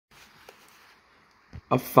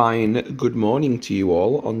a fine good morning to you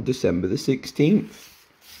all on December the 16th.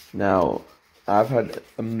 Now, I've had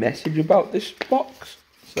a message about this box,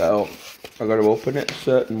 so I've got to open it a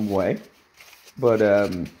certain way. But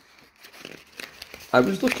I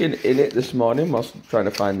was looking in it this morning whilst trying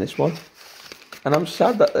to find this one, and I'm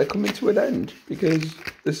sad that they're coming to an end, because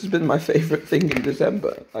this has been my favourite thing in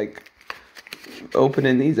December. Like,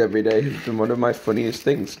 opening these every day has been one of my funniest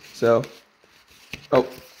things. So, oh,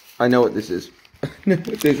 I know what this is. I know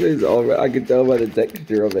what this is already. I can tell by the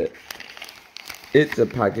texture of it. It's a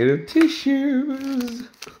packet of tissues.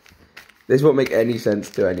 This won't make any sense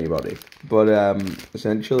to anybody, but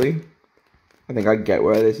essentially, I think I get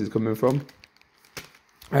where this is coming from.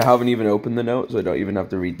 I haven't even opened the note, so I don't even have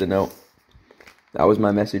to read the note. That was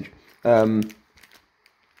my message.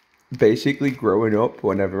 Basically, growing up,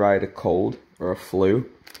 whenever I had a cold or a flu,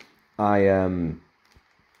 I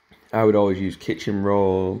would always use kitchen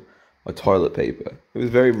roll or toilet paper. It was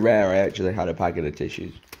very rare I actually had a packet of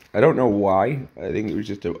tissues. I don't know why. I think it was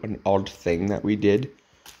just an odd thing that we did.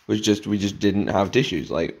 We just didn't have tissues.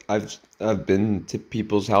 Like, I've been to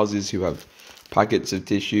people's houses who have packets of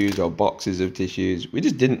tissues or boxes of tissues. We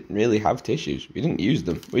just didn't really have tissues. We didn't use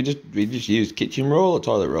them. We just used kitchen roll or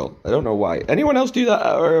toilet roll. I don't know why. Anyone else do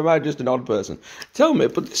that, or am I just an odd person? Tell me.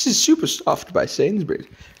 But this is Super Soft by Sainsbury's.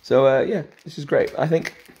 So yeah, this is great. I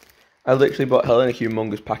think I literally bought Helen a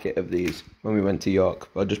humongous packet of these when we went to York,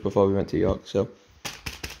 or just before we went to York. So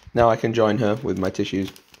now I can join her with my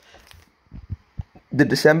tissues. The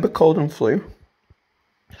December cold and flu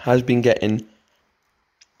has been getting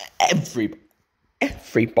everybody,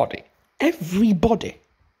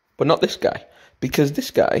 but not this guy, because this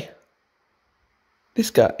guy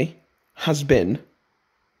has been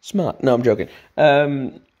smart. No, I'm joking.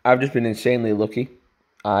 I've just been insanely lucky.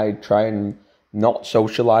 I try and not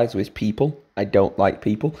socialize with people. I don't like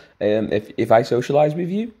people. If I socialize with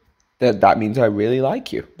you, that means I really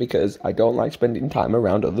like you, because I don't like spending time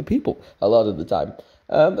around other people a lot of the time.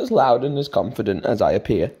 As loud and as confident as I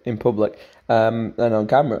appear in public and on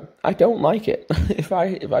camera, I don't like it. If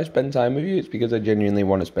I spend time with you, it's because I genuinely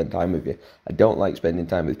want to spend time with you. I don't like spending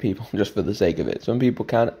time with people just for the sake of it. Some people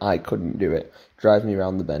can. I couldn't do it. Drives me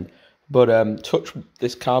around the bend. But touch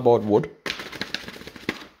this cardboard wood.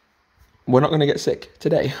 We're not going to get sick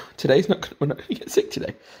today. We're not going to get sick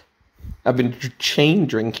today. I've been chain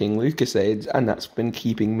drinking Lucasades, and that's been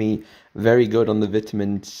keeping me very good on the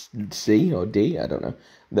vitamin C or D, I don't know,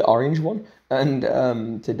 the orange one. And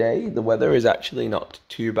today, the weather is actually not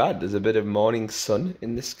too bad. There's a bit of morning sun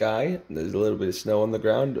in the sky. There's a little bit of snow on the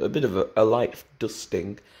ground, a bit of a light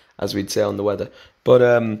dusting, as we'd say on the weather. But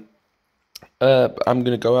I'm going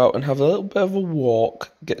to go out and have a little bit of a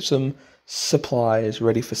walk, get some supplies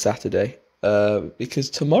ready for Saturday,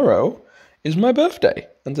 because tomorrow is my birthday,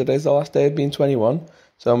 and today's the last day of being 21,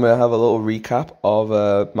 so I'm going to have a little recap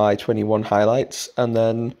of my 21 highlights, and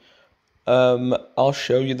then I'll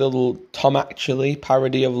show you the little Tom Actually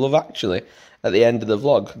parody of Love Actually at the end of the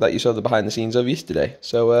vlog that you saw the behind the scenes of yesterday.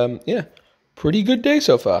 So yeah, pretty good day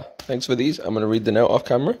so far. Thanks for these. I'm going to read the note off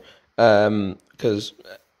camera, because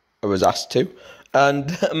I was asked to,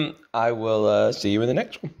 and I will see you in the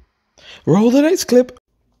next one. Roll the next clip.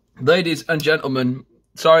 Ladies and gentlemen,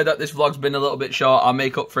 sorry that this vlog's been a little bit short. I'll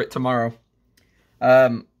make up for it tomorrow.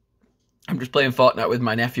 I'm just playing Fortnite with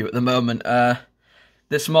my nephew at the moment.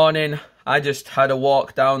 This morning, I just had a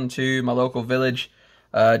walk down to my local village,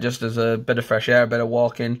 just as a bit of fresh air, a bit of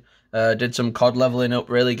walking. Did some COD leveling up,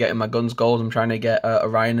 really getting my guns gold. I'm trying to get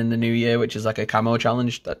Orion in the new year, which is like a camo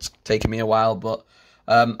challenge. That's taken me a while, but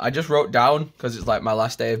I just wrote down, because it's like my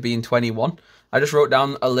last day of being 21, I just wrote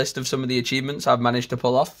down a list of some of the achievements I've managed to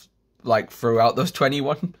pull off, like, throughout those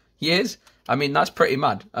 21 years. I mean, that's pretty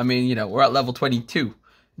mad. I mean, you know, we're at level 22,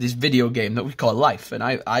 this video game that we call life, and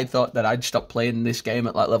I thought that I'd stop playing this game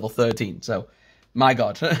at, like, level 13, so, my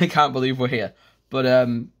god, I can't believe we're here. But,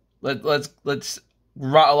 let's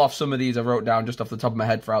rattle off some of these I wrote down just off the top of my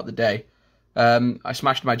head throughout the day. I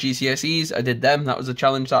smashed my GCSEs, I did them, that was a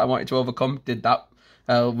challenge that I wanted to overcome, did that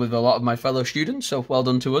with a lot of my fellow students, so well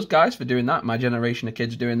done to us guys for doing that, my generation of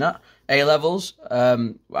kids doing that. A-levels,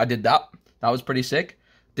 I did that was pretty sick.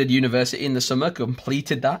 Did university in the summer,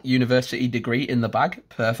 completed that, university degree in the bag,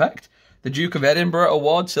 perfect. The Duke of Edinburgh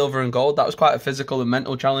Award, silver and gold, that was quite a physical and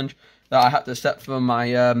mental challenge that I had to set for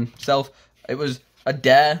myself. It was a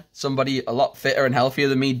dare, somebody a lot fitter and healthier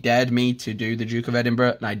than me dared me to do the Duke of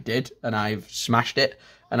Edinburgh, and I did, and I've smashed it,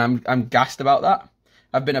 and I'm gassed about that.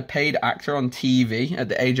 I've been a paid actor on TV at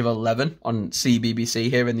the age of 11 on CBBC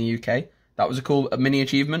here in the UK. That was a cool mini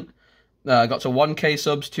achievement. I got to 1k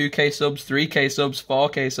subs, 2k subs, 3k subs,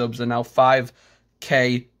 4k subs, and now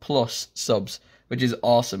 5k plus subs. which is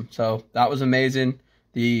awesome. So that was amazing.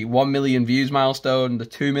 The 1 million views milestone, the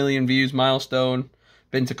 2 million views milestone.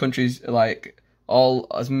 Been to countries like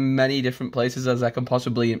as many different places as I can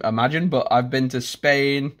possibly imagine, but I've been to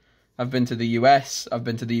Spain, I've been to the US, I've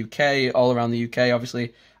been to the UK, all around the UK,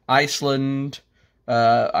 obviously, Iceland.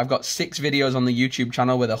 I've got 6 videos on the YouTube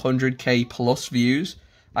channel with 100k plus views.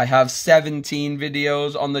 I have 17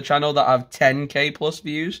 videos on the channel that have 10k plus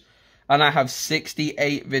views, and I have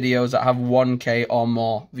 68 videos that have 1k or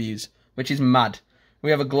more views, which is mad.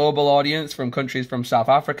 We have a global audience from countries from South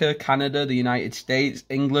Africa, Canada, the United States,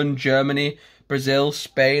 England, Germany, Brazil,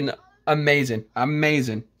 Spain. Amazing.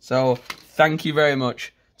 Amazing. So thank you very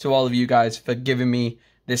much to all of you guys for giving me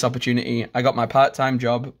this opportunity. I got my part-time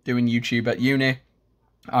job doing YouTube at uni.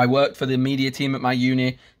 I worked for the media team at my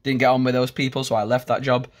uni, didn't get on with those people, so I left that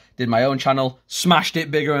job, did my own channel, smashed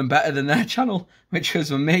it bigger and better than their channel, which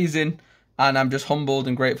was amazing. And I'm just humbled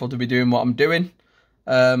and grateful to be doing what I'm doing.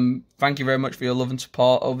 Thank you very much for your love and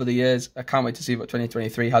support over the years. I can't wait to see what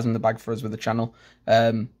 2023 has in the bag for us with the channel.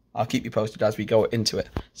 I'll keep you posted as we go into it.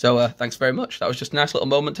 So thanks very much. That was just a nice little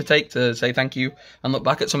moment to take to say thank you and look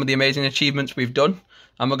back at some of the amazing achievements we've done.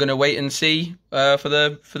 And we're going to wait and see for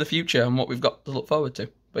the future and what we've got to look forward to.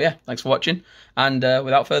 But yeah, thanks for watching. And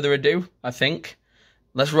without further ado, I think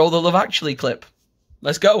let's roll the Love Actually clip.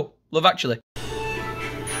 Let's go. Love Actually.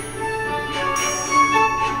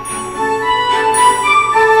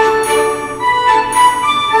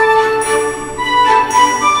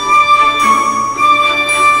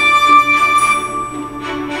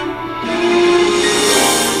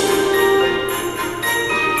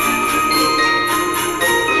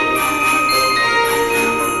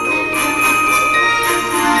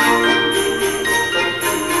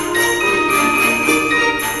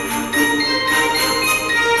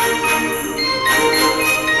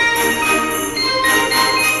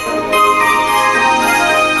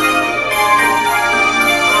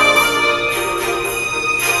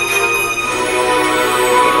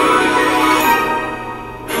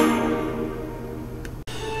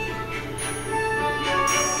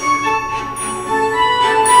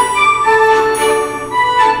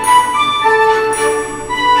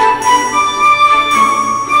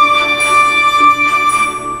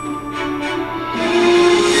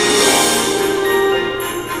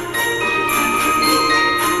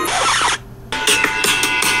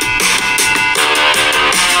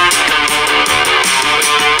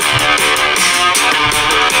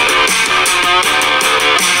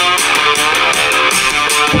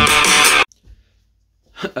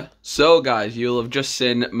 So guys, you'll have just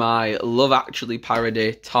seen my Love Actually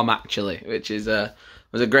parody, Tom Actually, which is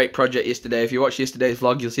was a great project yesterday. If you watched yesterday's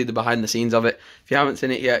vlog, you'll see the behind the scenes of it. If you haven't seen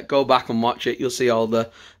it yet, go back and watch it. You'll see all the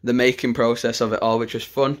making process of it all, which was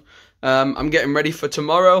fun. I'm getting ready for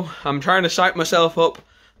tomorrow. I'm trying to psych myself up.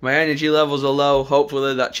 My energy levels are low.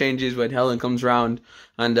 Hopefully that changes when Helen comes round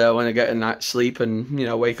and when I get a night's sleep and, you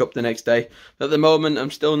know, wake up the next day. But at the moment,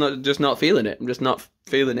 I'm still not feeling it. I'm just not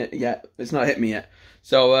feeling it yet. It's not hit me yet.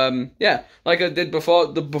 So, yeah, like I did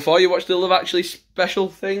before you watched the Love Actually special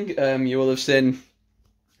thing, you will have seen,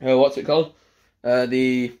 what's it called?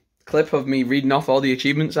 The clip of me reading off all the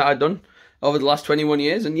achievements that I'd done over the last 21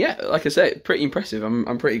 years. And yeah, like I say, pretty impressive.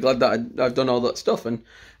 I'm pretty glad that I've done all that stuff. And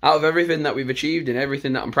out of everything that we've achieved and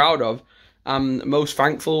everything that I'm proud of, I'm most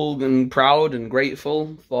thankful and proud and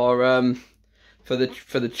grateful for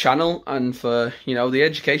the channel and for, you know, the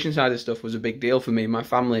education side of stuff was a big deal for me. My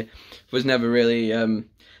family was never really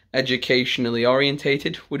educationally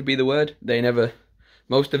orientated, would be the word.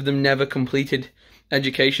 Most of them never completed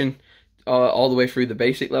education all the way through the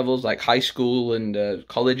basic levels, like high school and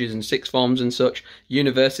colleges and sixth forms and such.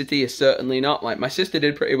 University is certainly not. Like, my sister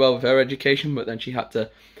did pretty well with her education, but then she had to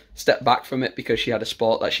step back from it because she had a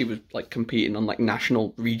sport that she was like competing on like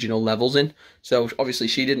national, regional levels in. So obviously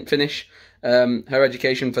she didn't finish her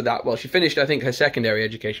education for that. Well, she finished, I think, her secondary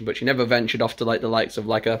education, but she never ventured off to like the likes of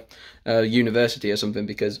like a university or something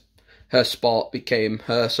because her sport became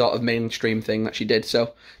her sort of mainstream thing that she did.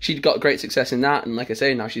 So she got great success in that, and like I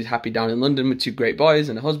say, now she's happy down in London with 2 great boys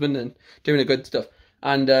and a husband and doing a good stuff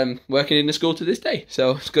and working in the school to this day.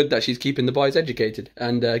 So it's good that she's keeping the boys educated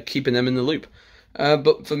and keeping them in the loop.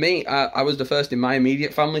 But for me, I was the first in my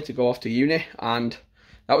immediate family to go off to uni, and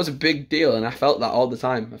that was a big deal, and I felt that all the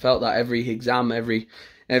time. I felt that every exam, every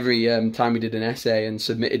time we did an essay and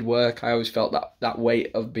submitted work, I always felt that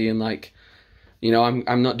weight of being like, you know,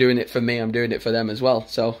 I'm not doing it for me, I'm doing it for them as well.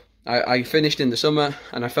 So I finished in the summer,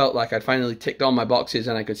 and I felt like I'd finally ticked all my boxes,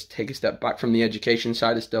 and I could take a step back from the education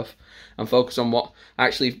side of stuff and focus on what I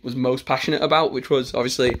actually was most passionate about, which was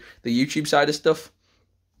obviously the YouTube side of stuff.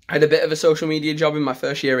 I had a bit of a social media job in my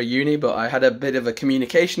first year of uni, but I had a bit of a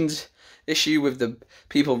communications issue with the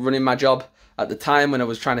people running my job at the time when I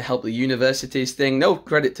was trying to help the universities thing. No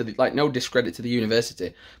credit to no discredit to the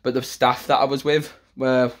university, but the staff that I was with,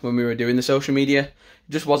 when we were doing the social media, it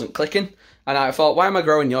just wasn't clicking. And I thought, why am I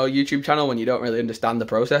growing your YouTube channel when you don't really understand the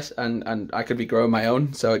process? And I could be growing my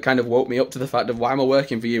own. So it kind of woke me up to the fact of, why am I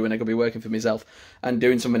working for you when I could be working for myself and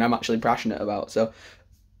doing something I'm actually passionate about? So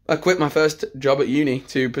I quit my first job at uni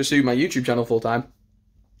to pursue my YouTube channel full time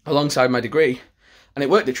alongside my degree, and it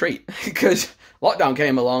worked a treat because lockdown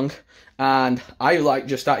came along and I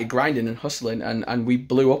just started grinding and hustling, and we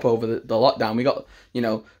blew up over the lockdown. We got,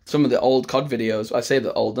 some of the old COD videos. I say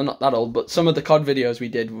the old, they're not that old, but some of the COD videos we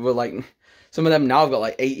did were some of them now have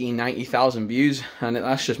got 80, 90,000 views, and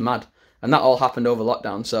that's just mad. And that all happened over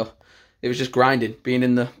lockdown, so it was just grinding, being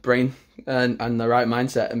in the brain and the right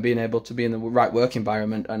mindset and being able to be in the right work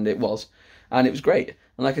environment, and it was great.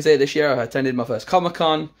 And like I say, this year I attended my first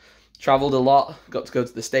Comic-Con, travelled a lot, got to go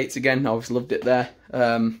to the States again. I always loved it there.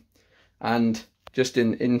 And just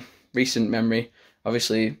in recent memory,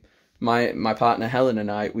 obviously my partner Helen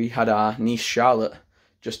and we had our niece Charlotte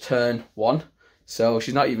just turn 1, so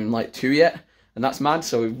she's not even 2 yet, and that's mad.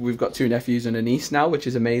 So we've got 2 nephews and a niece now, which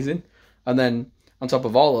is amazing. And then on top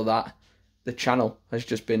of all of that, the channel has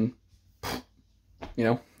just been,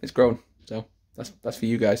 it's grown. So that's for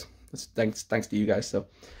you guys. That's thanks to you guys. So I'm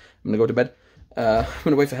gonna go to bed. I'm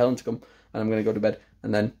gonna wait for Helen to come, and I'm gonna go to bed.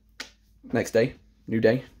 And then next day, new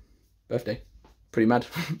day, birthday. Pretty mad.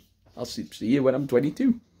 I'll see you when I'm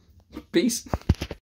 22. Peace.